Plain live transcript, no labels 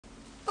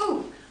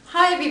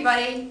Hi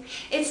everybody,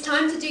 it's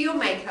time to do your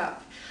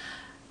makeup.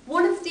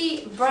 One of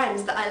the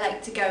brands that I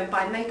like to go and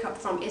buy makeup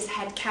from is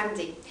Head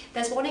Candy.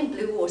 There's one in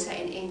Bluewater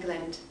in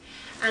England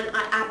and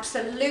I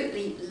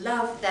absolutely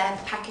love their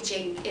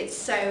packaging. It's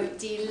so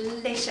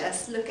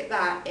delicious. Look at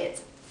that,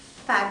 it's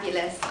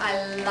fabulous.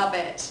 I love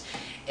it.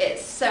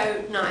 It's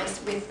so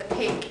nice with the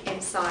pink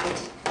inside.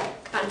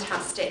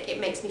 Fantastic. It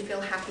makes me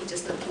feel happy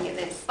just looking at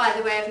this. By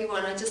the way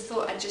everyone, I just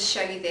thought I'd just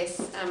show you this.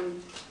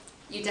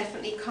 You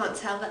definitely can't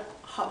tell that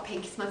hot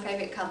pink is my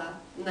favourite colour.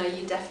 No,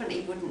 you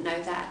definitely wouldn't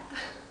know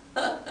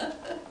that.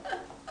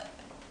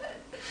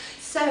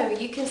 So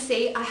you can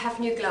see I have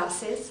new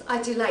glasses.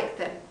 I do like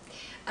them.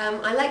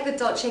 I like the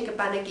Dolce &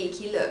 Gabbana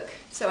geeky look.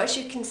 So as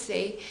you can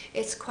see,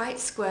 it's quite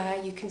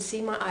square. You can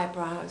see my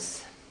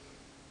eyebrows,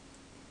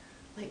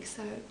 like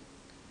so.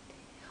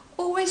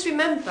 Always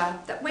remember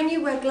that when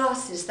you wear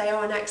glasses, they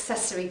are an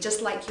accessory,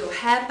 just like your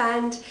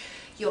hairband,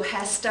 your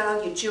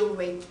hairstyle, your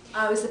jewellery.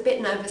 I was a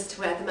bit nervous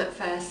to wear them at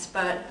first,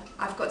 but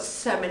I've got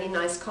so many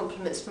nice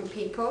compliments from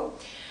people.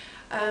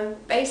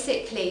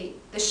 Basically,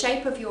 the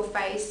shape of your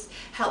face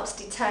helps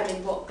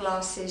determine what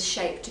glasses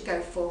shape to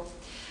go for.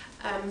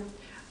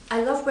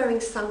 I love wearing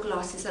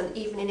sunglasses, and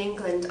even in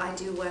England I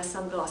do wear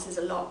sunglasses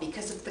a lot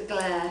because of the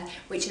glare,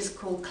 which is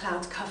called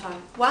cloud cover.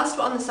 Whilst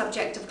we're on the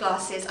subject of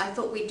glasses, I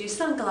thought we'd do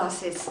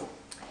sunglasses.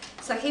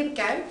 So here we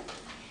go.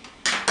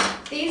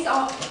 These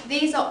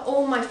are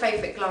all my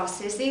favourite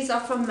glasses. These are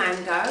from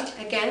Mango.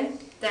 Again,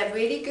 they're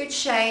really good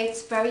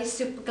shades, very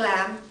super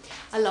glam.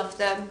 I love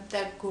them.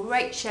 They're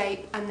great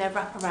shape and they're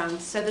wraparound,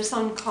 so the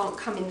sun can't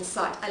come in the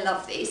sight. I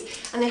love these,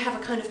 and they have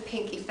a kind of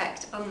pink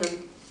effect on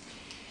them.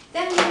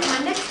 Then my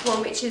next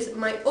one, which is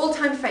my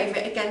all-time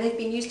favourite. Again, they've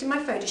been used in my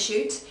photo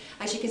shoot,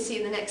 as you can see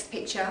in the next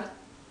picture.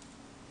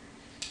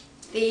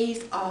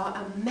 These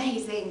are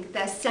amazing.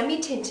 They're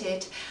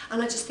semi-tinted and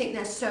I just think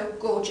they're so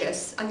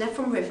gorgeous, and they're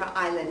from River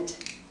Island.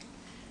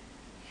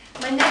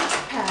 My next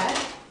pair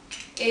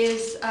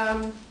is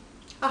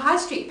a high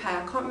street pair.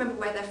 I can't remember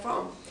where they're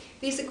from.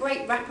 These are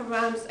great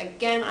wraparounds.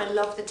 Again, I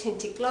love the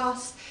tinted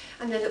glass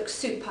and they look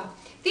super.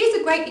 These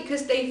are great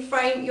because they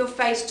frame your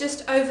face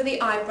just over the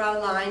eyebrow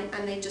line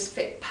and they just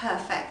fit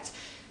perfect.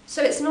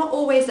 So it's not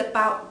always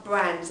about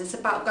brands, it's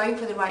about going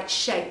for the right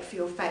shape for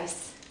your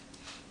face.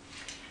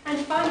 And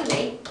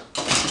finally,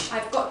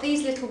 I've got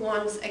these little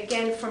ones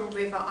again from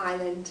River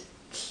Island.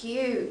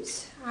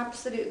 Cute,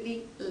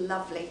 absolutely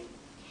lovely.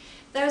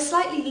 They're a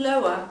slightly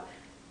lower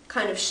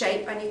kind of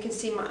shape and you can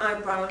see my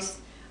eyebrows.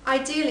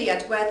 Ideally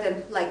I'd wear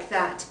them like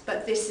that,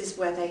 but this is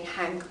where they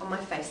hang on my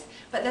face.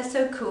 But they're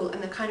so cool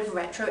and they're kind of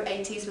retro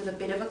 80s with a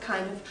bit of a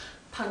kind of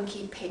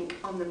punky pink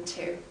on them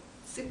too.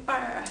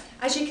 Super!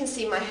 As you can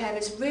see, my hair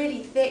is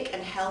really thick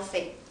and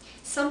healthy.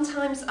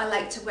 Sometimes I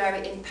like to wear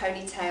it in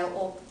ponytail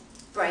or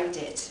braid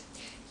it.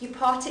 You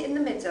part it in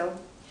the middle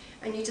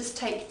and you just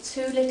take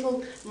two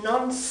little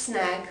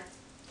non-snag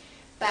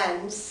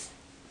bands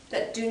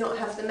that do not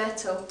have the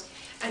metal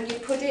and you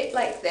put it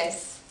like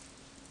this.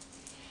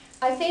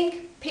 I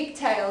think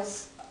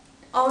pigtails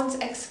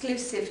aren't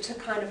exclusive to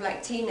kind of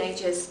like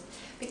teenagers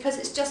because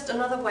it's just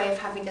another way of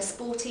having a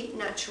sporty,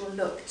 natural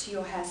look to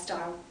your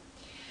hairstyle.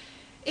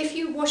 If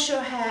you wash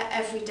your hair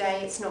every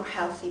day, it's not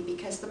healthy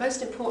because the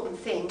most important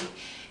thing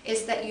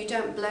is that you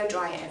don't blow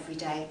dry it every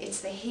day.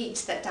 It's the heat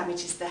that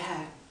damages the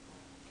hair.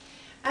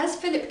 As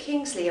Philip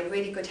Kingsley, a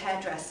really good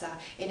hairdresser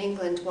in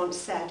England, once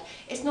said,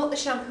 it's not the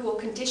shampoo or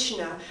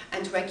conditioner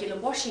and regular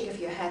washing of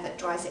your hair that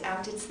dries it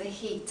out, it's the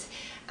heat.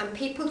 And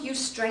people use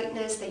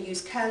straighteners, they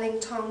use curling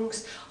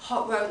tongs,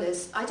 hot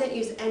rollers. I don't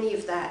use any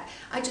of that.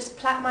 I just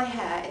plait my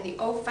hair in the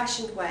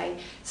old-fashioned way,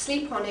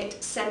 sleep on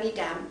it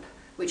semi-damp,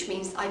 which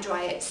means I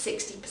dry it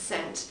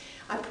 60%.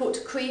 I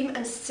put cream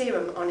and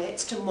serum on it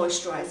to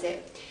moisturise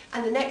it,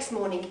 and the next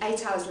morning,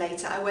 8 hours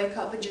later, I wake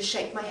up and just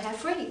shake my hair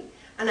free,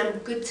 and I'm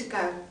good to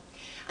go.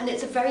 And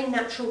it's a very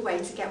natural way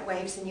to get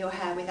waves in your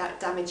hair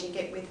without damaging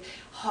it with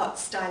hot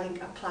styling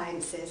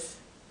appliances.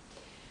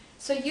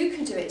 So you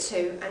can do it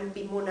too and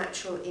be more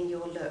natural in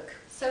your look.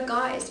 So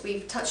guys,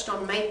 we've touched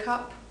on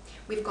makeup,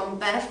 we've gone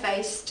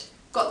barefaced,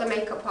 got the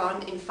makeup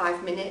on in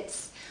 5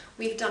 minutes.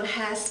 We've done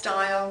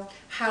hairstyle,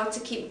 how to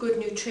keep good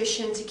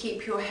nutrition to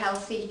keep your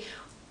healthy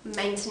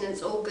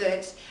maintenance all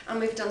good, and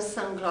we've done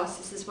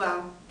sunglasses as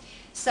well.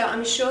 So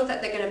I'm sure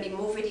that there are going to be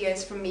more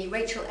videos from me,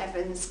 Rachel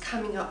Evans,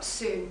 coming up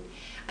soon.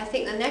 I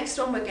think the next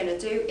one we're going to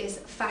do is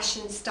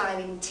fashion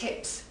styling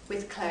tips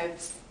with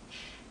clothes.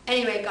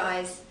 Anyway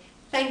guys,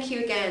 thank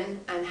you again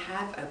and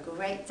have a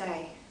great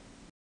day.